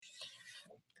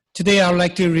Today, I would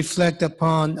like to reflect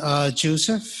upon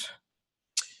Joseph.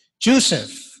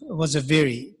 Joseph was a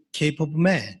very capable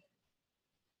man.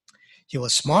 He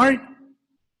was smart.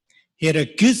 He had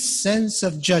a good sense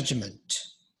of judgment.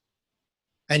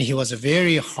 And he was a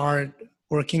very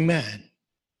hard-working man.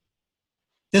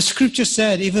 The scripture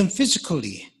said, even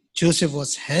physically, Joseph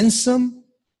was handsome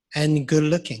and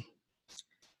good-looking.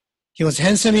 He was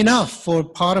handsome enough for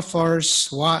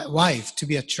Potiphar's wife to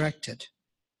be attracted.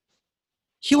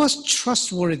 He was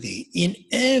trustworthy in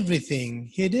everything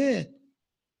he did.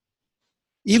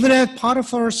 Even at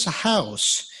Potiphar's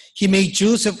house, he made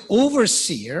Joseph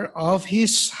overseer of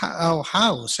his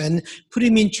house and put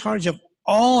him in charge of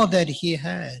all that he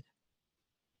had.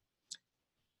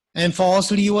 And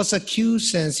falsely he was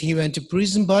accused and he went to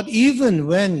prison. But even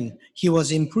when he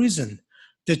was in prison,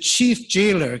 the chief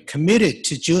jailer committed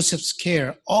to Joseph's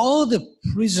care all the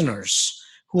prisoners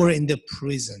who were in the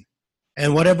prison.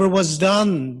 And whatever was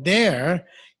done there,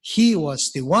 he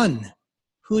was the one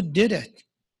who did it.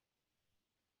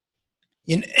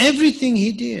 In everything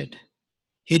he did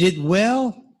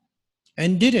well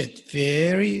and did it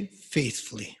very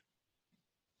faithfully.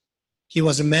 He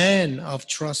was a man of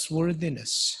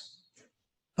trustworthiness.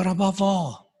 But above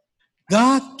all,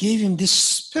 God gave him this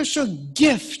special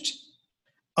gift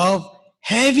of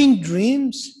having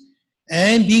dreams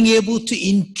and being able to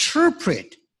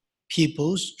interpret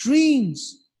people's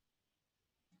dreams.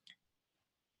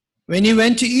 When he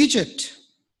went to Egypt,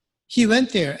 he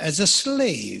went there as a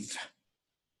slave.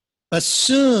 But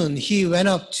soon he went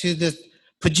up to the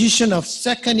position of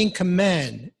second in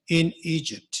command in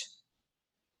Egypt.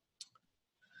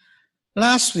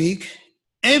 Last week,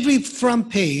 every front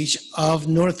page of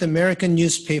North American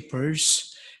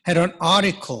newspapers had an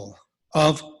article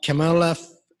of Kamala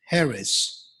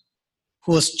Harris,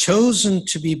 who was chosen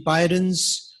to be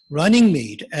Biden's running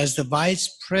mate as the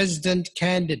vice president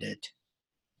candidate.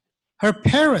 Her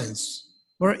parents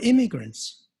were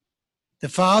immigrants, the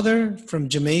father from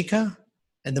Jamaica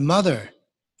and the mother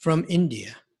from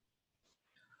India.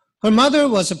 Her mother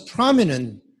was a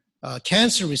prominent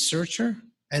cancer researcher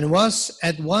and was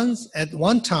at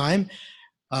one time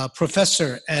a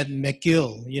professor at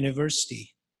McGill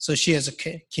University. So she has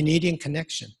a Canadian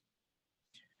connection.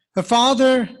 Her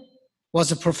father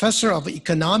was a professor of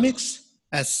economics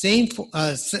at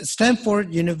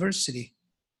Stanford University.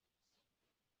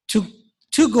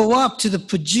 To go up to the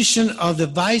position of the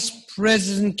vice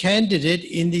president candidate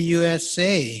in the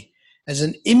USA as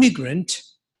an immigrant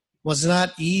was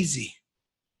not easy.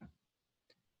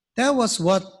 That was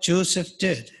what Joseph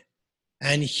did,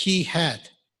 and he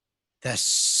had that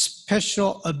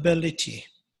special ability.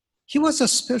 He was a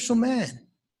special man.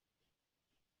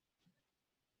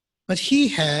 But he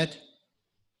had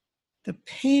the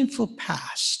painful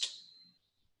past.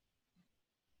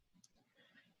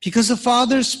 Because of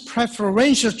father's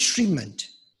preferential treatment,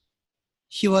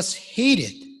 he was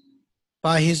hated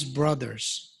by his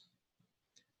brothers.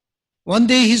 One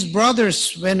day his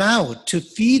brothers went out to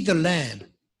feed the lamb.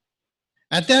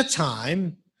 At that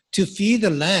time, to feed the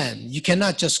lamb, you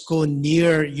cannot just go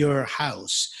near your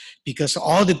house because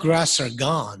all the grass are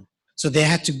gone. So they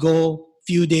had to go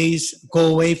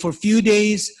away for a few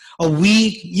days, a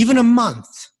week, even a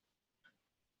month.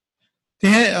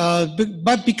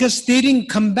 But because they didn't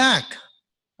come back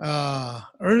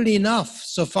early enough,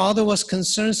 so father was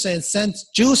concerned and sent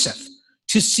Joseph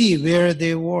to see where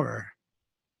they were.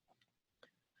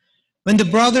 When the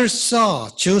brothers saw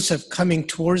Joseph coming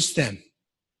towards them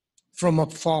from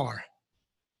afar,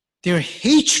 their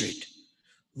hatred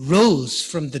rose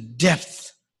from the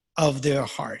depth of their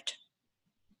heart.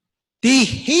 They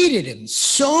hated him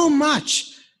so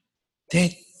much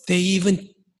that they even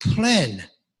planned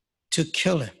to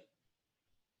kill him.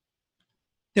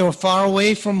 They were far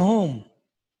away from home,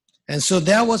 and so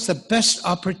that was the best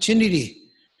opportunity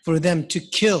for them to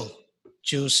kill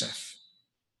Joseph.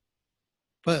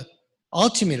 But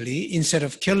ultimately, instead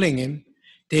of killing him,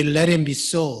 they let him be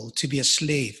sold to be a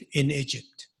slave in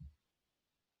Egypt.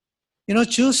 You know,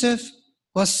 Joseph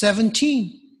was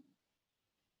 17.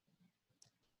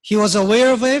 He was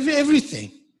aware of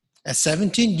everything. At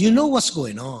 17, you know what's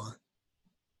going on.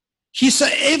 He saw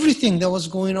everything that was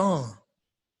going on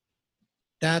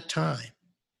that time.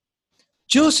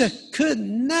 Joseph could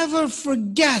never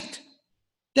forget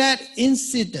that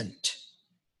incident.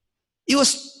 It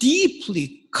was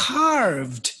deeply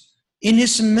carved in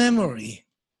his memory.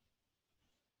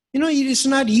 You know, it is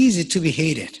not easy to be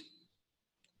hated.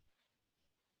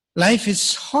 Life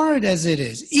is hard as it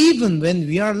is, even when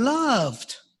we are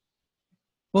loved.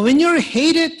 But when you're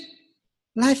hated,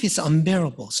 life is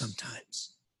unbearable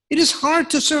sometimes. It is hard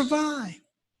to survive.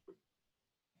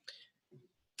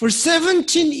 For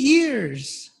 17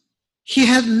 years, he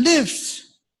had lived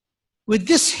with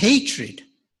this hatred,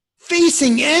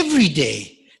 facing every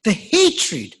day the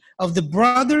hatred of the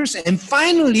brothers, and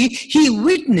finally he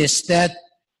witnessed that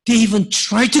they even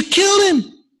tried to kill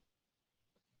him.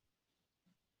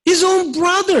 His own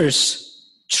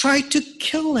brothers tried to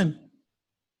kill him.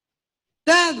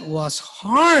 That was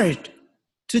hard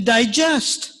to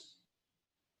digest.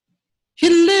 He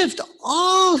lived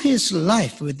all his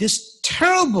life with this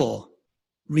terrible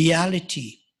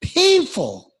reality,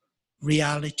 painful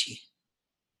reality.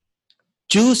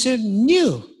 Joseph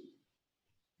knew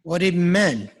what it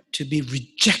meant to be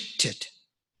rejected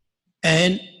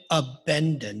and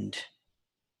abandoned.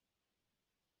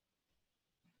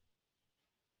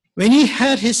 When he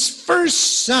had his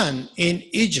first son in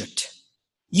Egypt,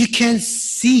 you can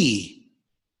see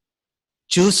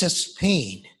Joseph's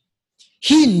pain.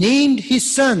 He named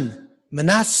his son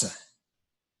Manasseh.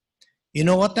 You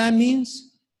know what that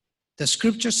means? The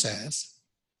scripture says,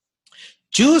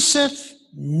 Joseph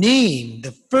named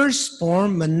the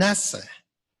firstborn Manasseh,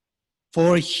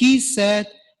 for he said,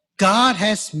 God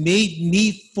has made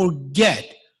me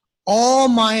forget all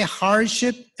my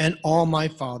hardship and all my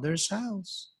father's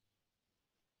house.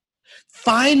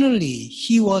 Finally,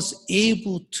 he was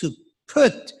able to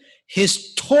put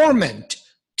his torment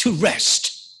to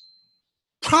rest.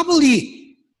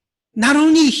 Probably not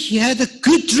only he had the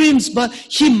good dreams, but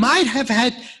he might have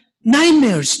had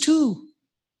nightmares too.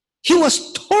 He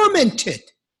was tormented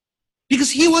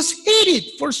because he was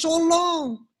hated for so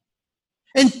long.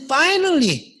 And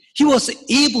finally, he was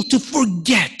able to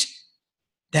forget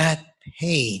that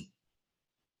pain.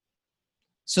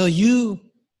 So you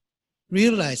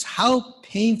realize how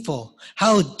painful,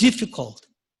 how difficult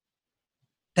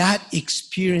that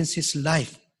experience his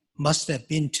life must have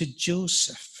been to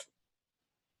Joseph.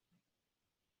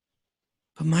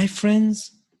 But my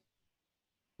friends,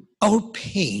 our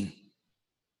pain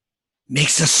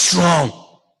makes us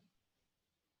strong.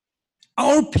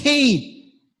 Our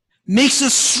pain makes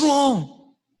us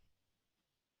strong.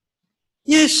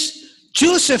 Yes,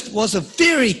 Joseph was a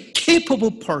very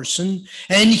capable person,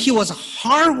 and he was a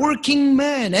hardworking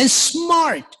man and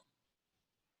smart.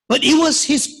 But it was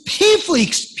his painful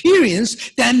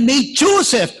experience that made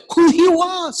Joseph who he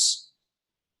was.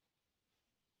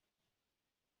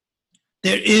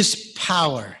 There is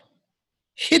power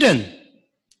hidden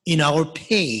in our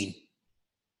pain.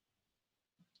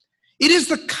 It is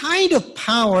the kind of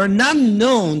power not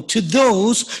known to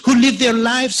those who live their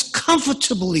lives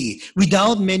comfortably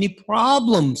without many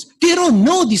problems. They don't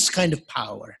know this kind of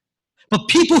power. But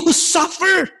people who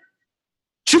suffer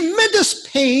tremendous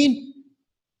pain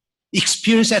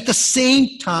experience at the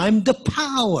same time the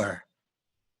power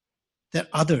that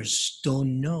others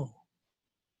don't know.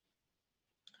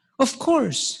 Of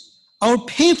course, our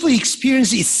painful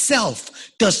experience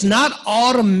itself does not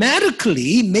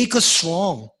automatically make us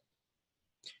strong.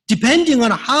 Depending on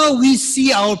how we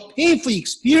see our painful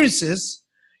experiences,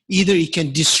 either it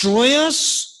can destroy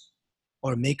us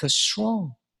or make us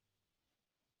strong.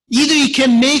 Either it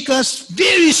can make us a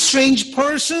very strange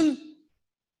person,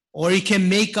 or it can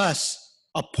make us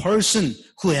a person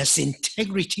who has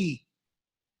integrity.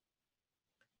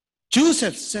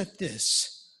 Joseph said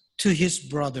this to his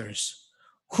brothers,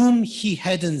 whom he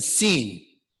hadn't seen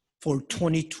for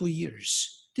 22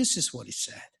 years. This is what he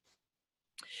said.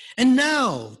 And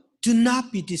now, do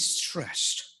not be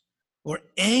distressed or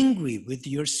angry with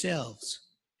yourselves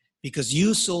because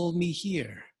you sold me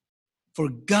here. For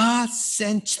God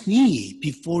sent me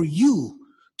before you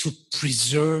to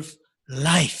preserve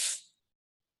life.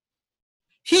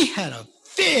 He had a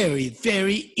very,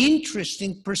 very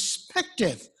interesting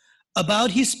perspective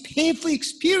about his painful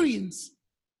experience.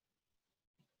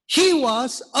 He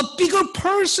was a bigger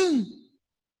person.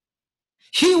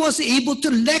 He was able to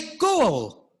let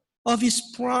go of his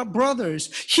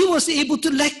brothers. He was able to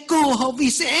let go of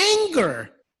his anger.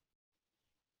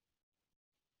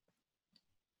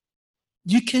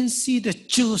 You can see that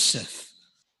Joseph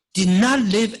did not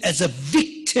live as a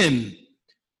victim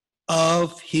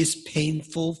of his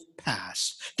painful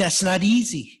past. That's not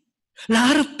easy. A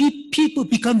lot of people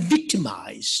become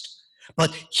victimized,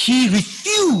 but he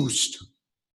refused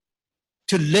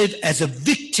to live as a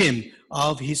victim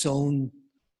of his own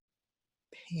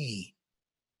pain.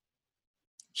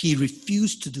 He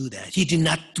refused to do that. He did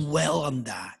not dwell on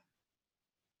that.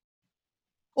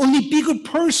 Only bigger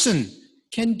person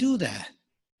can do that.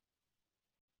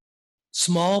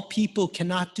 Small people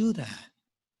cannot do that.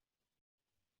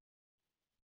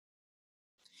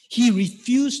 He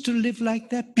refused to live like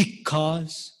that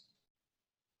because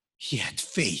he had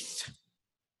faith.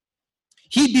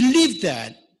 He believed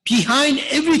that Behind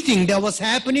everything that was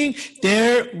happening,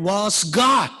 there was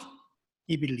God,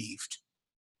 he believed.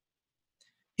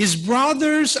 His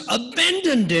brothers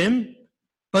abandoned him,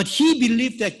 but he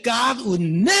believed that God would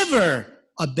never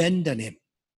abandon him.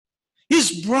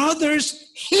 His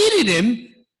brothers hated him,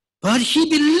 but he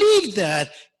believed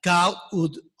that God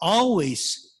would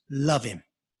always love him.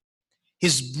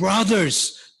 His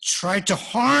brothers tried to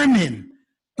harm him,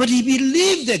 but he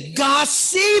believed that God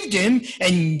saved him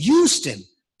and used him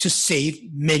to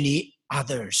save many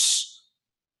others.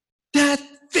 That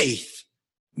faith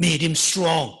made him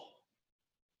strong.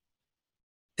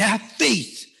 That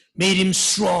faith made him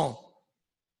strong,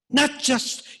 not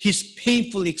just his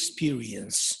painful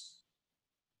experience.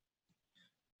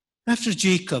 After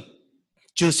Jacob,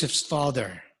 Joseph's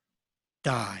father,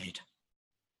 died,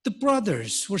 the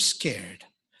brothers were scared.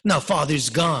 Now father's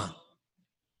gone.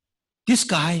 This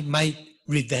guy might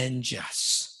revenge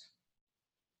us.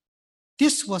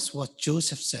 This was what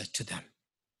Joseph said to them.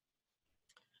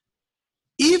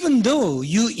 Even though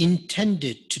you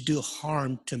intended to do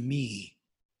harm to me,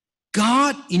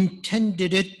 God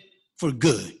intended it for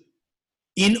good,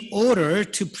 in order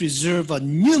to preserve a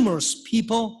numerous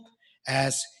people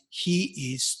as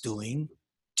he is doing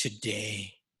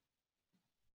today.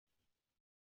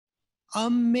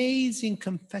 Amazing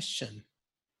confession,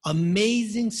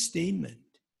 amazing statement.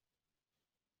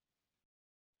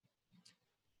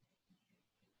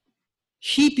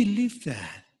 He believed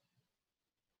that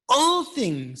all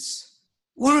things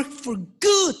work for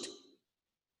good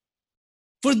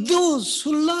for those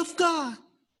who love God.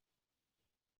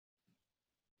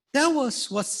 That was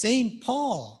what St.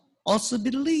 Paul also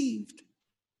believed.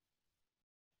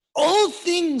 All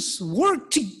things work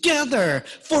together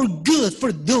for good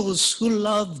for those who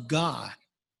love God.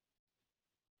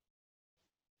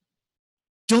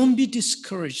 Don't be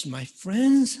discouraged, my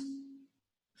friends.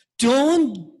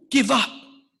 Don't give up.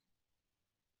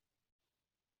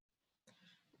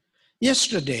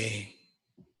 Yesterday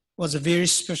was a very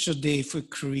special day for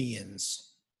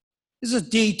Koreans. It's a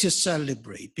day to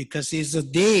celebrate because it's a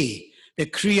day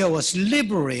that Korea was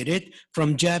liberated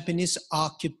from Japanese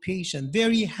occupation.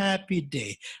 Very happy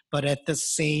day. But at the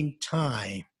same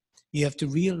time, you have to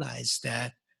realize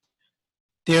that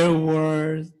there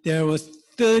were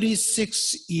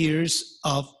 36 years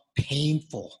of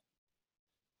painful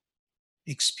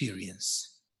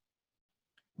experience.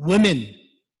 Women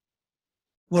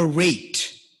were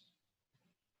raped.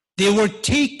 They were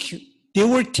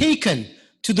taken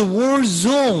to the war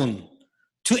zone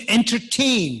to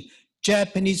entertain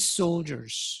Japanese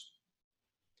soldiers.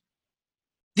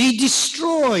 They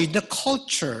destroyed the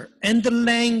culture and the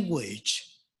language.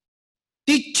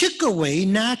 They took away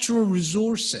natural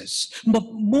resources.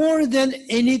 But more than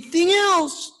anything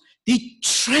else, they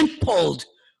trampled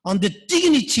on the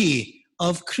dignity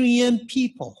of Korean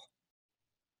people.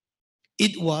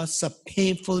 It was a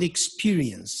painful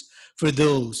experience for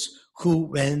those who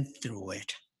went through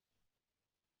it.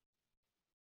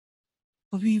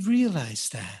 But we realize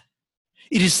that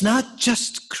it is not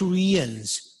just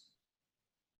Koreans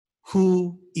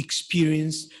who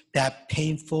experience that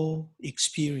painful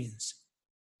experience.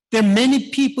 There are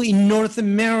many people in North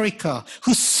America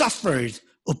who suffered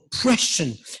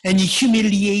oppression and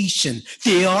humiliation.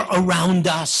 They are around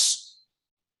us.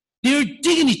 Their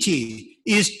dignity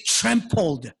is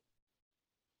trampled.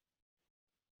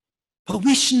 But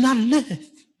we should not live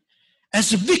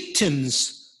as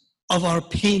victims of our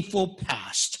painful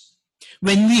past.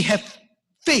 When we have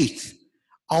faith,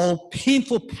 our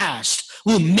painful past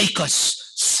will make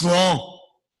us strong.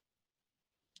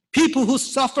 People who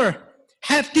suffer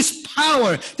have this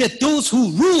power that those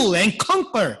who rule and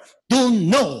conquer don't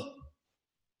know.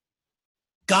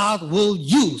 God will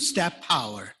use that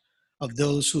power of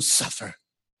those who suffer.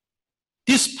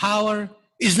 This power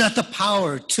is not the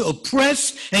power to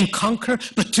oppress and conquer,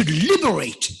 but to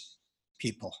liberate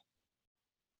people.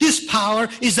 This power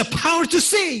is the power to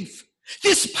save.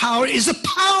 This power is the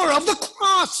power of the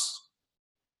cross.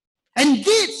 And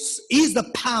this is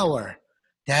the power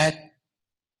that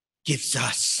gives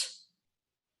us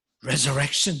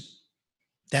resurrection,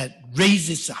 that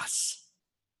raises us.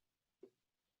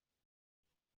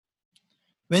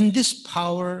 When this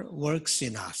power works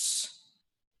in us,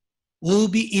 we'll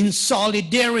be in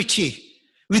solidarity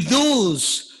with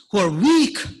those who are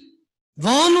weak,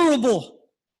 vulnerable,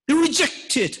 the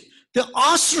rejected, the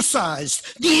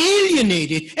ostracized, the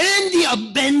alienated, and the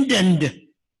abandoned.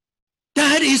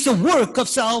 That is the work of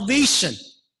salvation.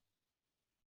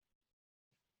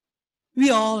 We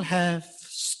all have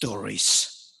stories.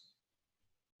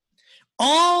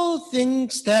 All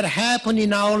things that happen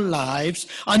in our lives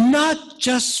are not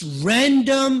just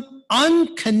random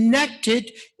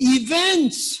unconnected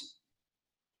events.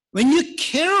 When you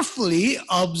carefully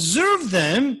observe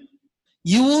them,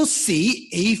 you will see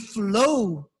a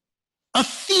flow, a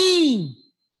theme,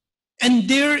 and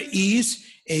there is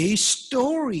a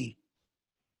story.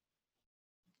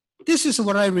 This is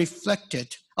what I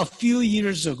reflected a few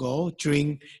years ago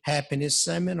during Happiness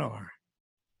Seminar.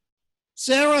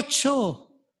 Sarah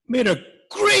Cho made a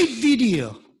great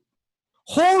video.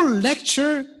 Whole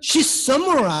lecture she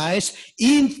summarized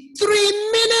in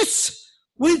 3 minutes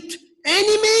with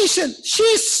animation.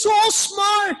 She's so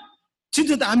smart to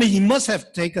do that. I mean, it must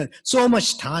have taken so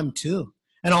much time too.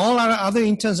 And all our other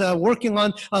interns are working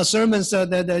on sermons,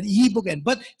 the ebook.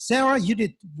 But Sarah, you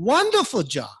did wonderful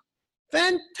job.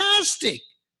 Fantastic.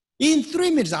 In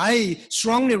 3 minutes. I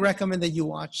strongly recommend that you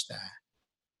watch that.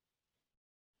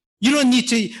 You don't need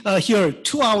to hear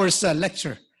 2 hours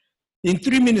lecture. In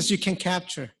 3 minutes, you can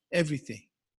capture everything.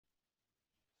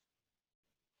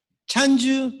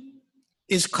 Chanju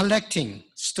is collecting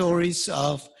stories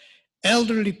of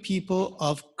elderly people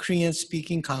of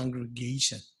Korean-speaking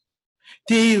congregation.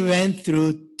 They went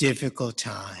through difficult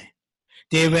time.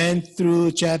 They went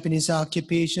through Japanese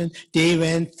occupation. They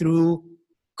went through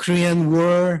Korean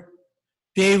War.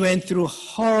 They went through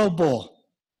horrible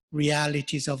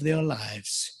realities of their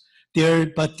lives.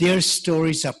 But their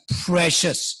stories are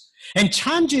precious. And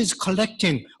Chanju is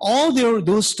collecting all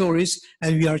those stories,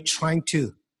 and we are trying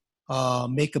to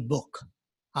make a book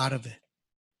out of it.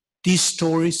 These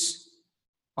stories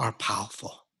are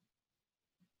powerful.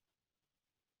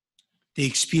 They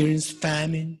experienced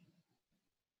famine,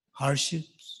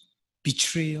 hardships,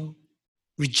 betrayal,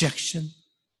 rejection,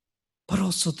 but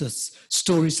also the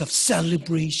stories of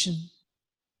celebration,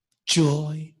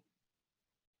 joy.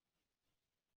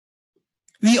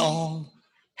 We all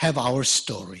have our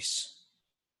stories.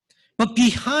 But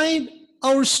behind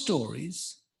our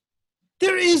stories,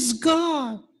 there is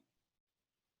God.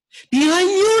 Behind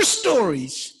your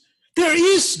stories, there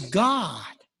is God.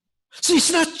 So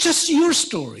it's not just your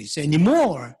stories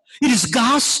anymore. It is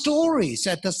God's stories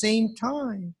at the same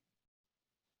time.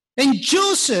 And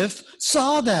Joseph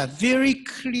saw that very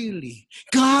clearly.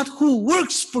 God who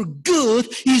works for good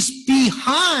is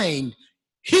behind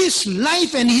his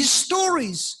life and his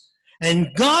stories.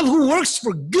 And God who works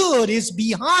for good is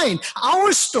behind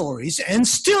our stories and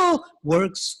still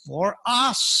works for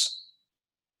us.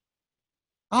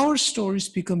 Our stories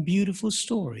become beautiful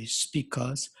stories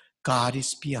because God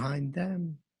is behind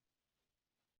them.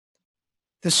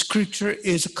 The scripture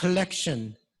is a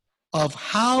collection of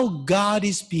how God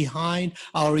is behind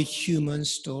our human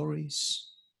stories.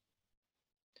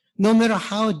 No matter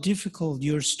how difficult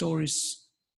your stories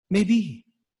may be,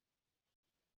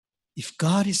 if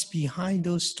God is behind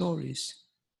those stories,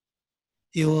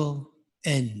 it will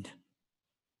end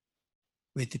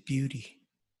with beauty.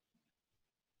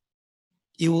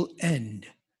 It will end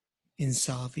in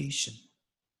salvation.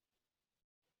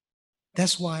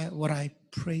 That's what I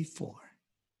pray for.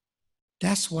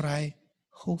 That's what I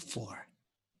hope for.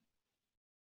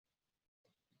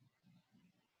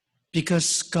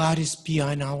 Because God is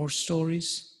behind our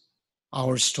stories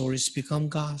become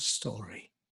God's story.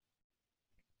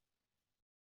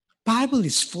 Bible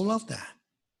is full of that.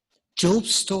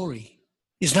 Job's story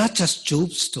is not just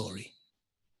Job's story.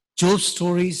 Job's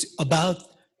story is about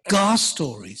God's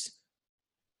stories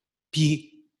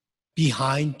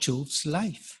behind Job's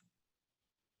life.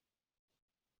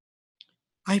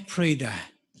 I pray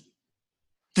that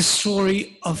the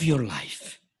story of your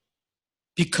life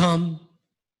become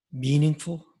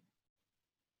meaningful,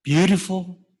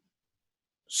 beautiful,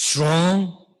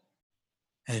 strong,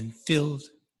 and filled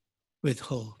with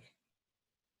hope.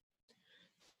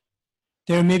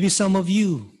 There may be some of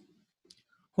you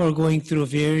who are going through a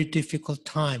very difficult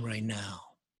time right now,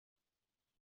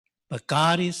 but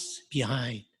God is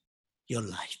behind your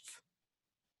life.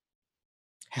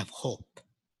 Have hope.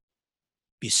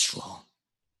 Be strong.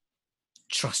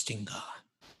 Trust in God.